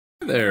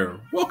there!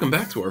 Welcome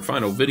back to our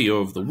final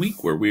video of the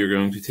week where we are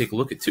going to take a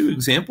look at two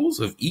examples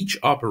of each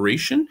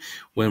operation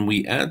when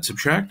we add,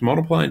 subtract,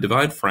 multiply, and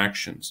divide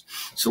fractions.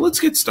 So let's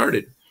get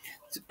started.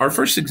 Our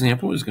first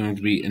example is going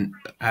to be an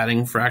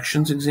adding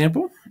fractions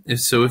example.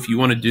 So if you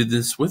want to do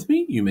this with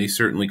me, you may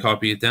certainly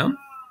copy it down.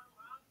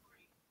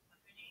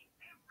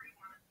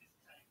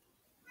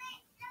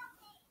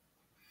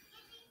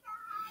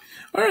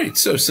 All right,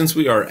 so since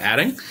we are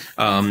adding,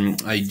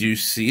 I do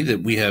see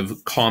that we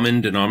have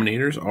common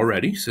denominators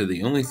already, so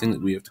the only thing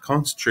that we have to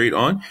concentrate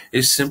on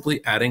is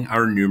simply adding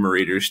our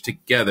numerators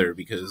together,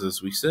 because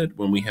as we said,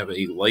 when we have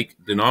a like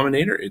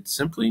denominator, it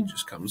simply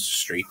just comes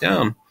straight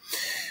down.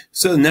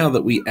 So now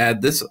that we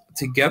add this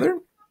together,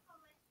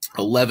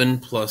 11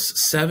 plus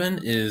 7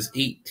 is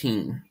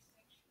 18.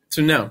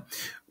 So now,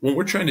 when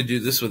we're trying to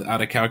do this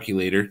without a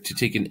calculator, to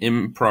take an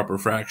improper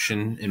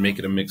fraction and make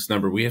it a mixed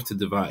number, we have to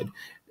divide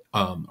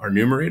our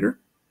numerator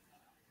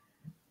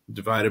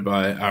divided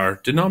by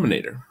our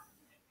denominator.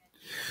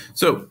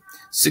 So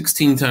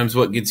 16 times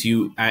what gets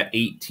you at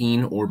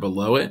 18 or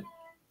below it?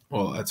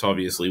 Well, that's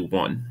obviously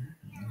 1.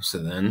 So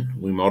then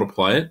we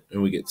multiply it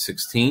and we get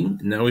 16.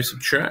 And now we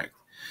subtract.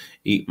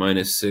 8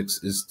 minus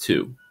 6 is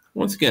 2.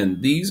 Once again,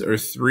 these are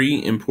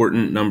three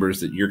important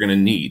numbers that you're going to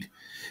need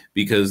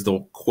because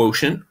the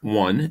quotient,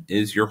 1,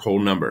 is your whole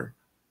number.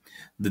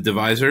 The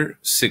divisor,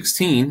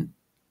 16,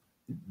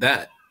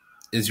 that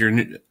is your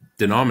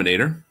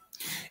denominator,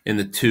 and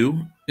the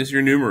 2 is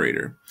your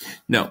numerator.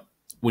 Now,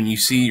 when you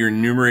see your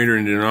numerator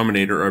and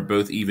denominator are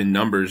both even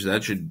numbers,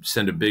 that should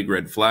send a big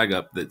red flag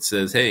up that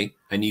says, hey,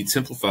 I need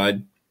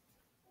simplified.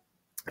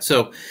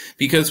 So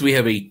because we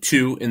have a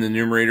 2 in the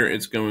numerator,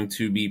 it's going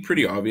to be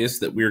pretty obvious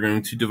that we're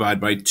going to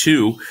divide by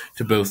 2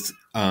 to both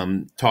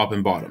top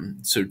and bottom.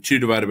 So 2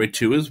 divided by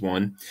 2 is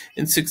 1,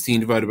 and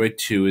 16 divided by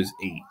 2 is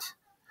 8.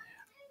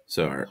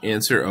 So our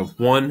answer of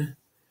 1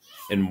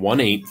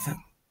 1/8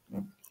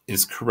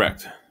 is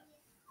correct.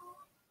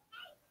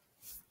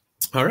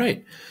 All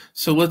right,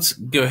 so let's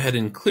go ahead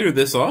and clear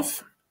this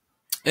off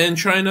and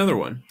try another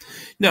one.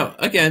 Now,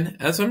 again,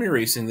 as I'm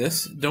erasing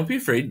this, don't be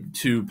afraid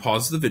to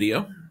pause the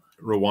video,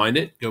 rewind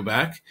it, go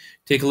back,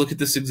 take a look at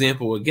this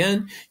example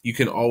again. You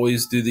can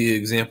always do the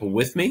example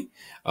with me,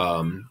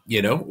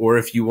 or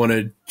if you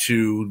wanted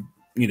to,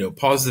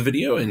 pause the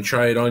video and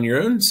try it on your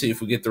own, see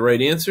if we get the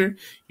right answer,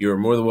 you are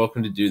more than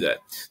welcome to do that.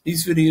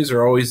 These videos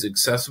are always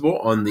accessible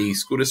on the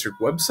school district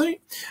website,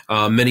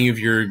 many of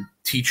your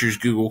teachers'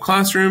 Google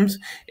Classrooms,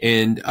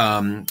 and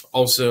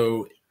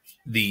also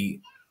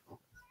the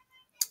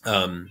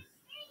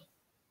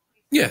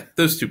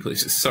those two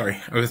places.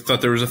 Sorry, I thought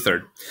there was a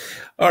third.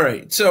 All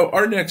right, so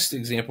our next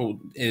example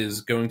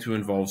is going to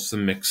involve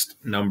some mixed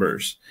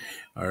numbers.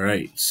 All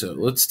right, so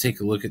let's take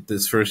a look at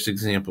this first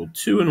example.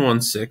 2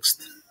 1/6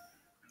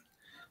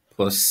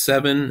 plus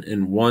 7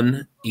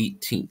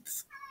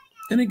 1/18.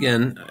 And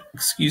again,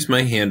 excuse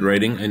my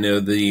handwriting. I know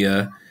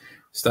the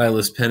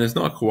stylus pen is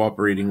not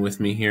cooperating with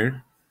me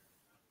here.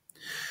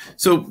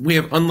 So we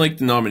have unlike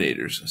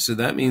denominators. So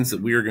that means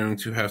that we are going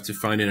to have to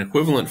find an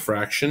equivalent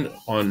fraction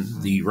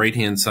on the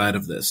right-hand side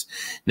of this.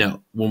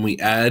 Now, when we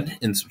add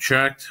and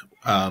subtract,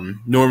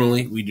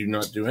 normally we do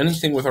not do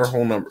anything with our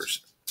whole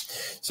numbers.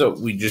 So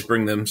we just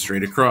bring them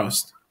straight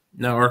across.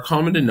 Now, our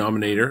common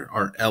denominator,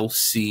 our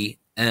LCM,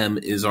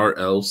 is our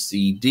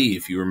LCD,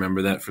 if you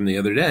remember that from the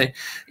other day.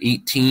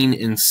 18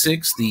 and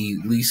 6, the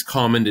least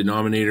common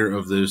denominator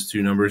of those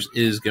two numbers,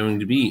 is going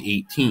to be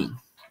 18.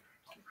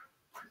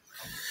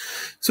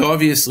 So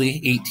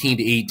obviously, 18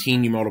 to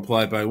 18, you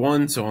multiply it by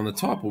 1. So on the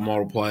top, we'll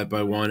multiply it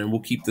by 1, and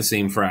we'll keep the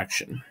same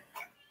fraction.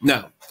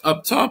 Now,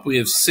 up top, we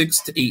have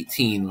 6 to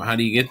 18. Well, how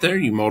do you get there?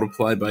 You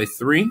multiply by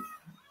 3.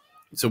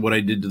 So what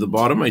I did to the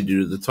bottom, I do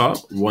to the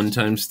top. 1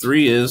 times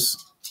 3 is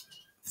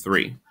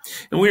 3.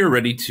 And we are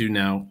ready to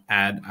now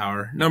add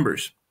our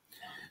numbers.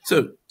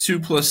 So 2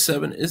 plus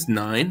 7 is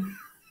 9.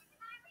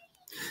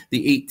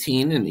 The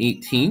 18 and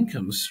 18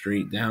 come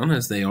straight down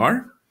as they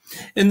are.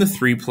 And the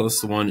 3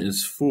 plus 1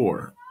 is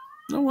 4.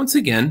 Now, once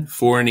again,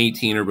 4 and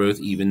 18 are both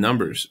even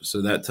numbers.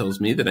 So that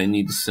tells me that I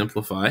need to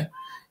simplify.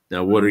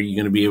 Now, what are you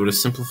going to be able to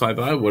simplify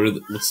by?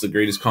 What's the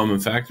greatest common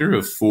factor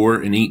of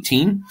 4 and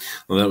 18?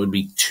 Well, that would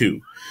be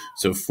 2.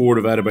 So 4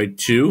 divided by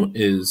 2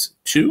 is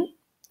 2.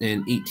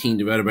 And 18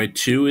 divided by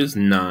 2 is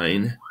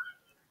 9.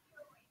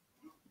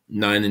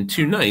 9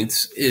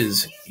 2/9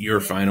 is your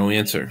final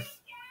answer.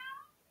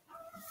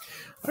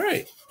 All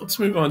right, let's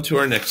move on to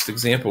our next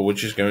example,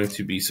 which is going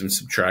to be some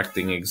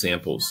subtracting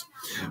examples.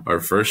 Our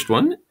first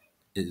one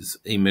is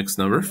a mixed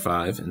number,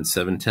 5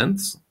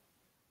 7/10,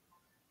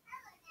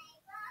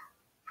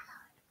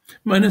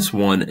 minus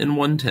 1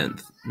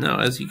 1/10. Now,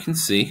 as you can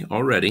see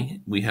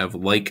already, we have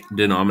like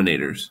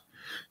denominators.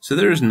 So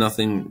there is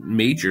nothing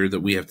major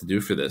that we have to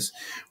do for this.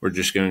 We're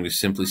just going to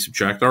simply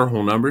subtract our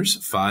whole numbers.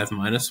 5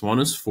 minus 1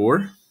 is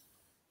 4.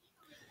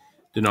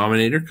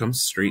 Denominator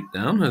comes straight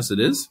down as it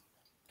is.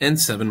 And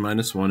 7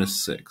 minus 1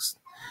 is 6.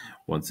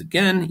 Once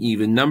again,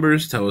 even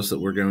numbers tell us that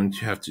we're going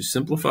to have to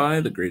simplify.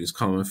 The greatest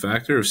common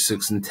factor of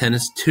 6 and 10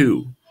 is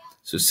 2.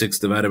 So 6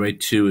 divided by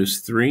 2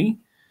 is 3.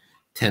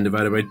 10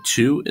 divided by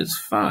 2 is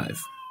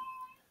 5.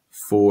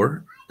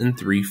 4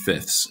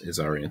 3/5 is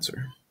our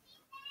answer.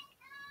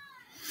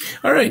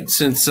 All right,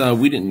 since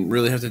we didn't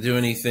really have to do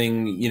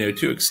anything,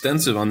 too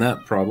extensive on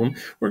that problem,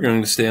 we're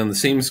going to stay on the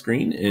same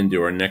screen and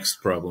do our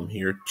next problem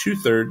here.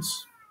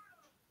 2/3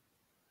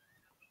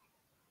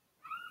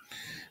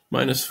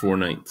 minus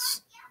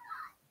 4/9.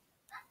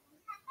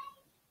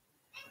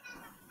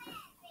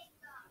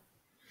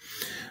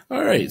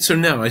 All right, so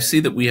now I see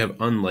that we have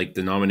unlike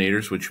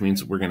denominators, which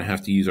means we're going to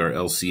have to use our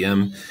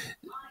LCM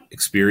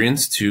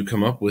experience to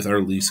come up with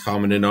our least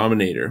common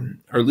denominator.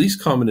 Our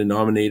least common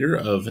denominator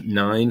of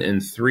 9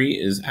 and 3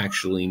 is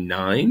actually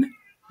 9,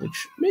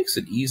 which makes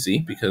it easy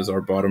because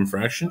our bottom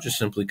fraction just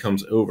simply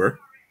comes over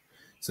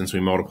since we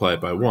multiply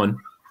it by 1.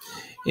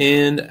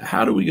 And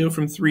how do we go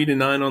from 3 to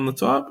 9 on the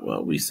top?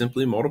 Well, we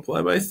simply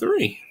multiply by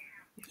 3.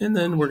 And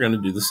then we're going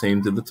to do the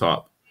same to the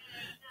top.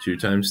 2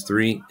 times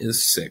 3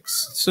 is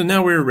 6. So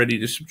now we're ready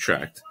to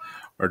subtract.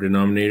 Our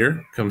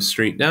denominator comes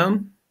straight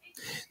down.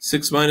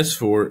 6 minus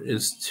 4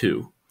 is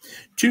 2.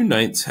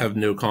 2/9 have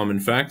no common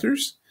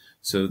factors,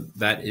 so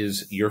that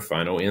is your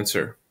final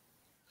answer.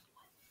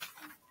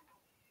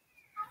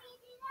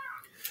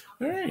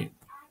 All right,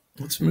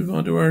 let's move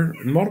on to our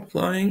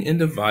multiplying and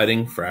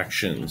dividing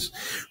fractions.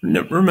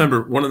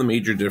 Remember, one of the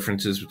major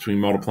differences between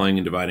multiplying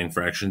and dividing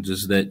fractions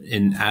is that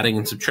in adding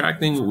and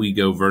subtracting, we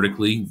go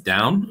vertically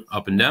down,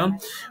 up and down.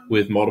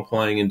 With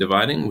multiplying and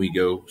dividing, we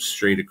go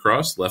straight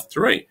across, left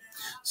to right.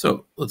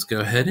 So let's go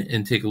ahead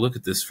and take a look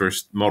at this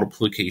first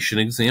multiplication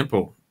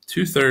example.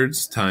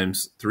 2/3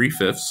 times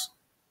 3/5.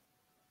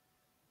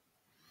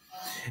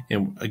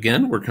 And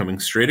again, we're coming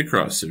straight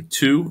across. So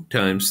 2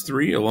 times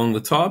 3 along the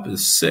top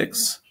is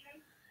 6.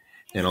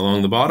 And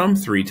along the bottom,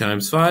 3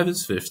 times 5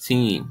 is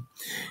 15.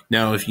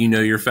 Now, if you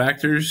know your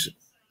factors,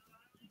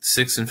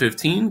 6 and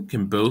 15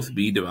 can both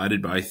be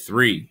divided by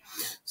 3.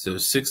 So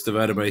 6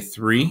 divided by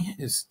 3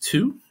 is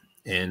 2,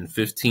 and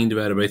 15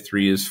 divided by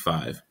 3 is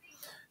 5.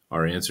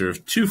 Our answer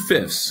of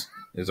 2/5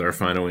 is our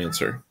final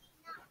answer.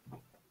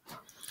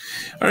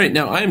 All right,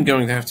 now I am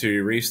going to have to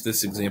erase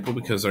this example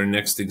because our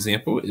next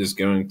example is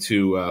going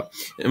to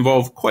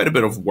involve quite a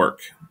bit of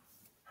work.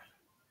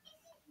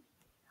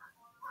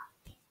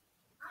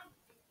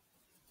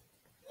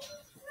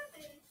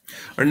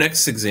 Our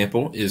next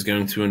example is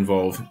going to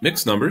involve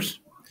mixed numbers,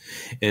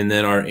 and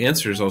then our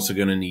answer is also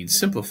going to need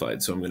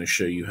simplified. So I'm going to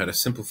show you how to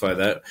simplify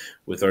that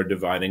with our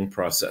dividing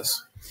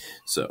process.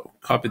 So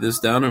copy this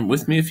down and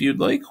with me if you'd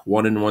like.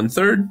 1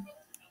 1/3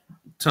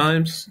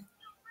 times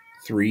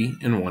 3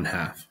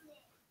 1/2.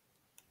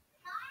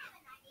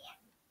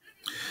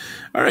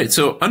 All right,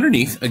 so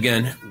underneath,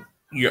 again,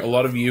 a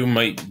lot of you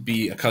might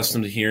be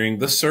accustomed to hearing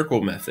the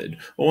circle method.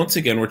 Well, once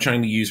again, we're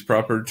trying to use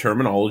proper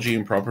terminology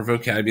and proper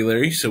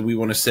vocabulary. So we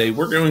want to say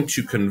we're going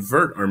to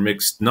convert our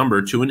mixed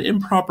number to an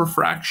improper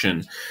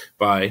fraction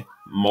by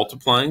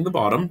multiplying the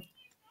bottom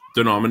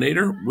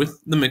denominator with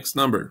the mixed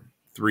number.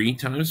 3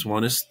 times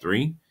 1 is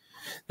 3.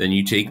 Then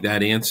you take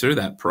that answer,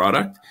 that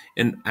product,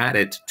 and add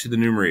it to the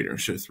numerator.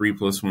 So 3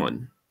 plus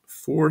 1.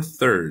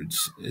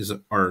 4/3 is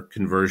our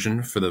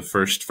conversion for the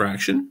first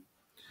fraction.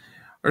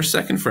 Our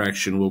second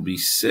fraction will be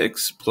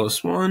 6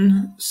 plus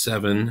 1,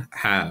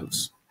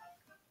 7/2.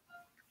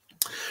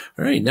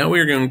 All right, now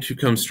we're going to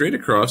come straight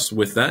across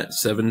with that.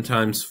 7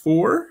 times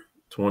 4,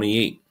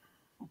 28.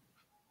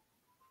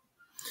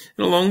 And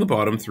along the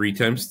bottom, 3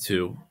 times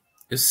 2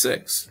 is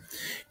 6.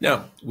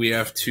 Now, we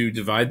have to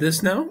divide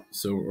this now.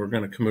 So we're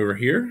going to come over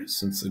here,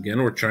 since,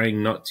 again, we're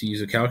trying not to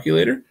use a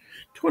calculator.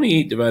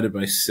 28 divided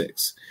by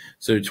 6.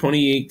 So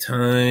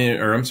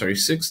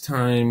 6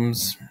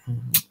 times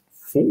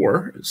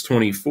 4 is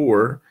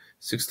 24.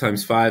 6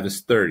 times 5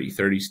 is 30.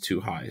 30 is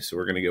too high, so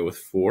we're going to go with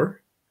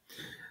 4.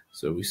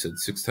 So we said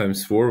 6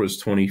 times 4 was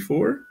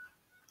 24.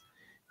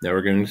 Now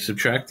we're going to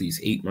subtract these.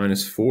 8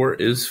 minus 4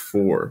 is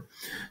 4.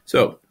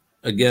 So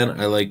again,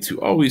 I like to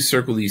always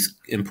circle these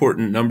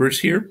important numbers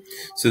here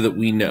so that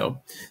we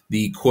know.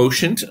 The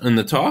quotient on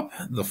the top,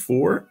 the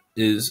 4,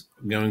 is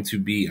going to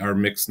be our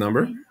mixed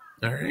number.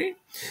 All right.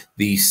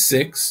 The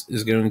 6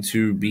 is going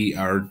to be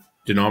our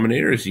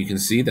denominator. As you can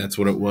see, that's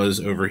what it was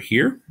over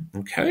here.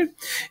 Okay.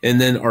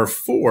 And then our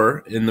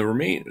 4 in the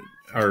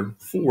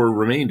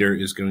remainder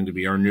is going to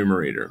be our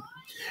numerator.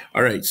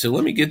 All right. So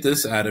let me get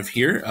this out of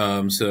here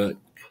so it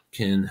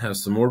can have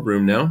some more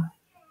room now.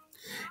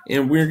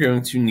 And we're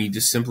going to need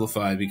to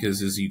simplify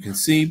because, as you can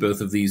see,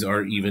 both of these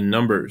are even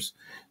numbers.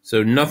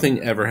 So nothing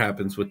ever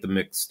happens with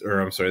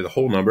the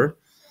whole number.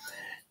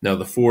 Now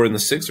the 4 and the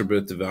 6 are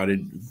both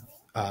divided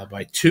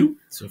by 2.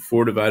 So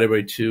 4 divided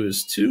by 2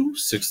 is 2.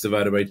 6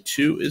 divided by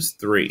 2 is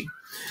 3.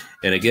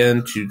 And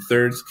again,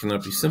 2/3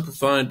 cannot be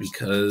simplified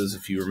because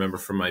if you remember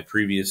from my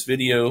previous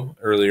video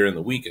earlier in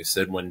the week, I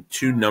said when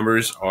two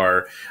numbers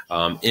are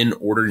in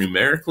order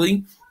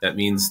numerically, that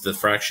means the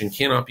fraction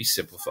cannot be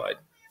simplified.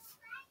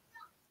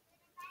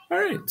 All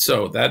right,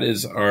 so that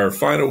is our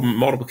final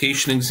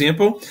multiplication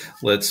example.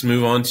 Let's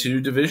move on to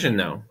division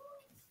now.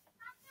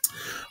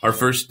 Our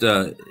first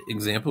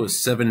example is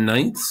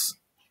 7/9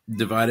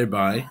 divided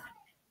by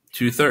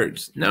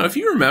 2/3. Now, if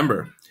you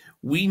remember,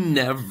 we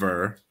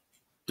never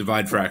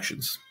divide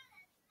fractions.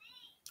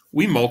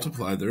 We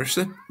multiply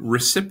the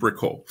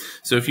reciprocal.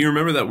 So if you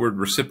remember that word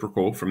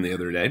reciprocal from the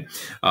other day,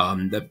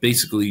 that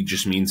basically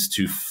just means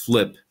to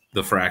flip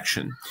the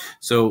fraction.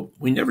 So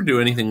we never do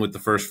anything with the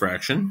first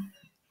fraction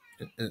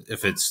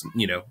if it's,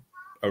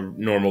 a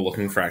normal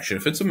looking fraction.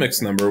 If it's a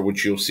mixed number,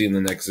 which you'll see in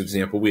the next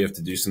example, we have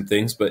to do some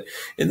things, but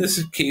in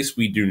this case,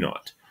 we do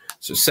not.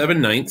 So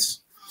 7/9,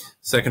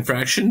 second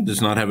fraction,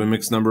 does not have a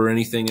mixed number or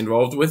anything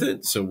involved with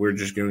it. So we're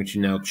just going to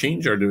now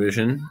change our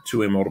division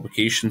to a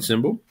multiplication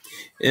symbol,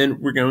 and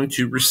we're going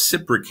to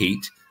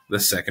reciprocate the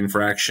second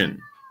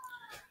fraction.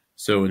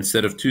 So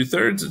instead of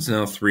 2/3, it's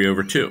now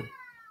 3/2.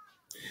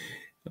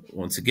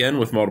 Once again,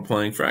 with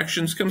multiplying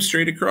fractions, come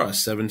straight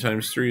across. 7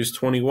 times 3 is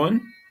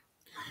 21.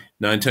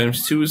 9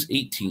 times 2 is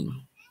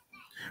 18.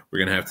 We're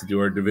going to have to do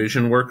our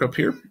division work up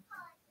here.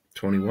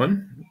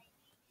 21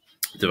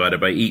 divided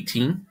by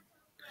 18.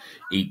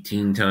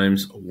 18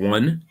 times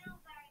 1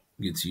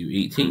 gets you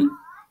 18.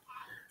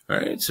 All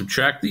right,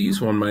 subtract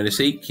these. 1 minus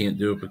 8, can't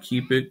do it, but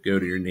keep it. Go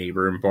to your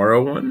neighbor and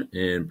borrow one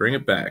and bring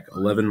it back.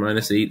 11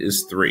 minus 8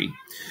 is 3.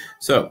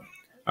 So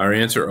our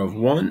answer of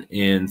 1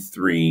 and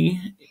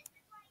 3,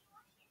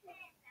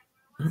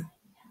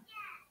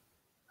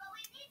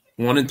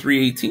 1 and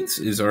 3/18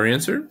 is our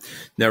answer.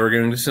 Now we're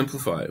going to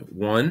simplify.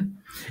 1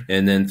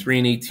 and then 3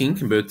 and 18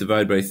 can both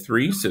divide by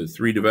 3. So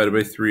 3 divided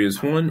by 3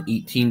 is 1.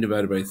 18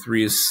 divided by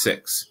 3 is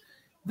 6.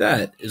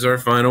 That is our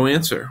final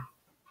answer.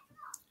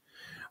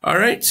 All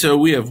right, so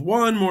we have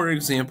one more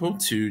example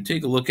to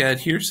take a look at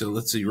here. So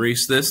let's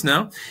erase this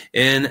now.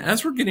 And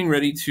as we're getting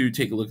ready to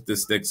take a look at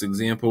this next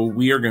example,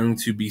 we are going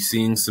to be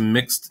seeing some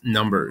mixed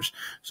numbers.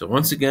 So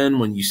once again,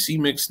 when you see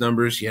mixed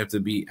numbers, you have to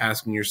be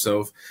asking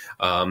yourself,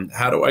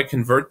 how do I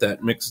convert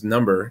that mixed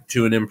number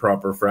to an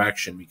improper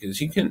fraction?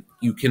 Because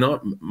you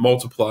cannot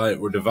multiply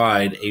or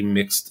divide a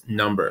mixed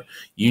number.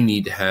 You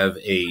need to have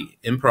a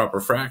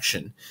improper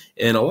fraction.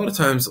 And a lot of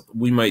times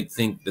we might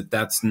think that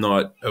that's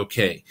not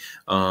okay.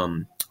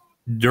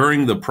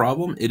 During the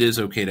problem, it is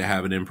okay to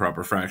have an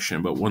improper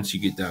fraction, but once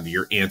you get down to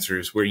your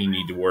answers, where you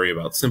need to worry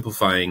about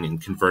simplifying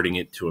and converting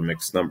it to a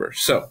mixed number.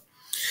 So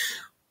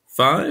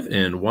 5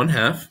 and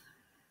 1/2.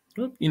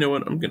 Oh, you know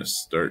what? I'm going to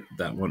start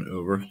that one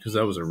over because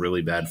that was a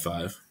really bad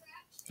 5.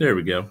 There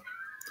we go.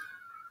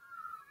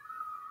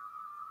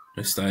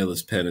 My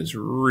stylus pen is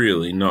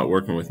really not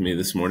working with me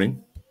this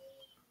morning.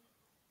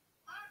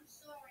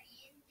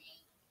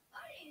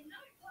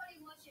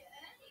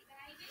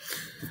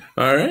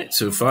 All right,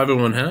 so 5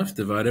 and 1/2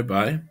 divided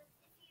by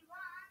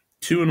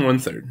 2 and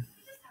 1/3.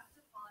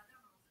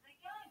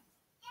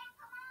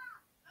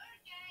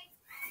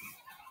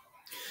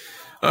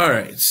 All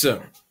right,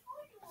 so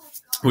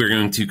we're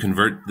going to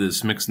convert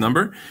this mixed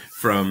number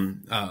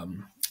from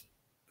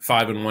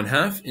 5 and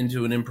 1/2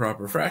 into an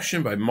improper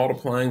fraction by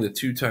multiplying the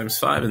 2 times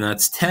 5, and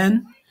that's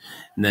 10,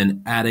 and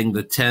then adding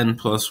the 10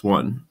 plus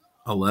 1,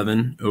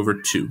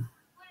 11/2.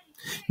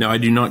 Now, I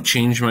do not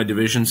change my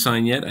division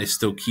sign yet. I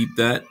still keep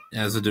that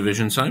as a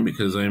division sign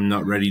because I am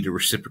not ready to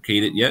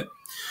reciprocate it yet.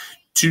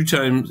 3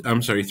 times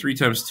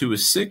 2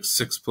 is 6.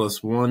 6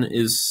 plus 1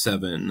 is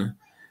 7.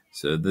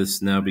 So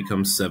this now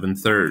becomes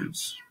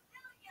 7/3.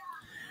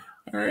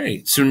 All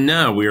right, so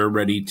now we are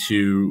ready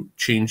to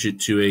change it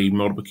to a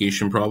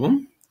multiplication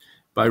problem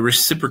by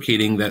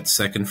reciprocating that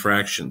second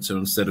fraction. So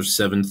instead of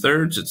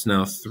 7/3, it's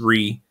now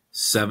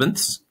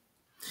 3/7.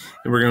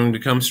 And we're going to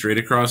come straight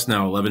across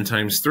now. 11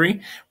 times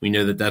 3, we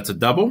know that that's a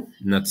double,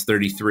 and that's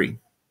 33.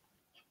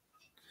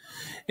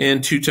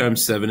 And 2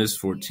 times 7 is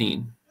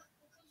 14.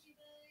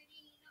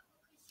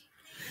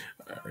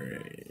 All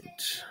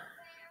right.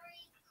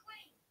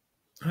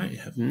 I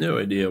have no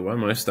idea why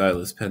my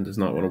stylus pen does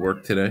not want to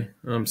work today.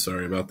 I'm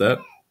sorry about that.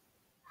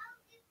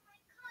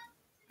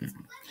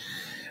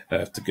 I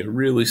have to go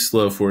really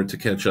slow for it to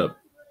catch up.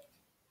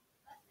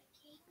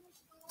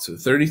 So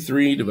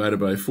 33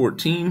 divided by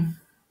 14.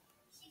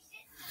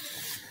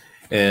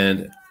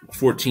 And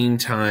 14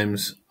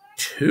 times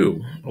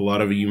 2. A lot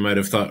of you might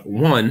have thought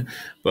 1,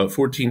 but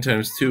 14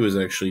 times 2 is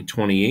actually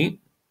 28.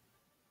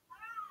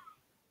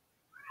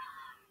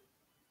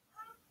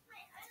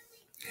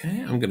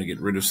 Okay, I'm going to get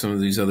rid of some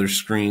of these other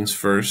screens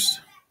first.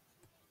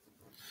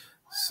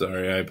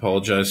 Sorry, I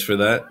apologize for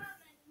that.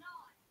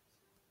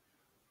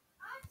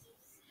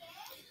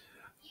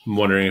 I'm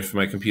wondering if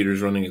my computer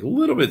is running a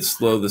little bit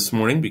slow this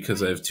morning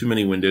because I have too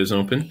many windows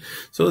open.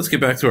 So let's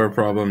get back to our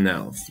problem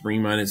now. 3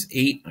 minus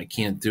 8, I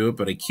can't do it,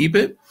 but I keep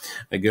it.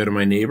 I go to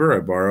my neighbor, I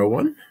borrow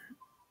one.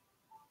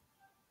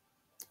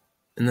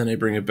 And then I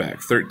bring it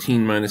back.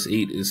 13 minus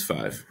 8 is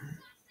 5.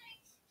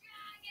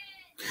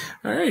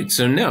 All right,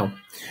 so now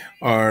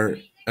our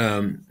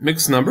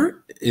mixed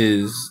number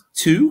is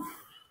 2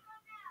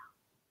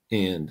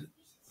 and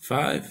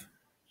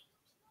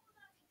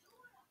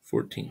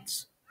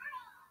 5/14.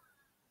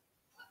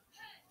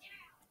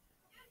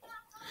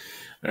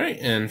 All right,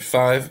 and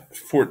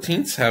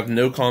 5/14 have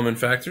no common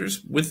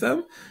factors with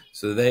them,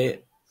 so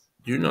they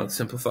do not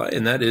simplify,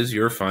 and that is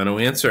your final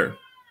answer.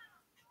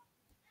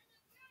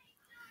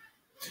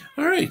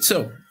 All right,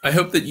 so I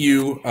hope that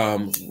you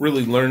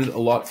really learned a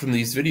lot from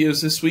these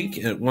videos this week.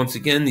 And once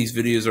again, these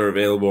videos are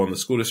available on the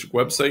school district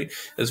website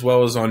as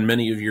well as on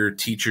many of your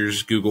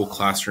teachers' Google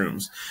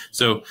Classrooms.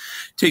 So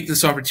take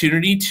this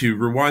opportunity to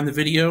rewind the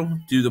video,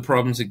 do the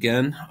problems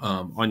again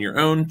on your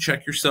own,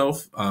 check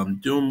yourself,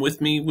 do them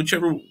with me,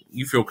 whichever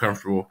you feel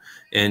comfortable,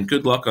 and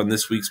good luck on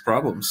this week's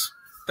problems.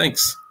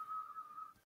 Thanks.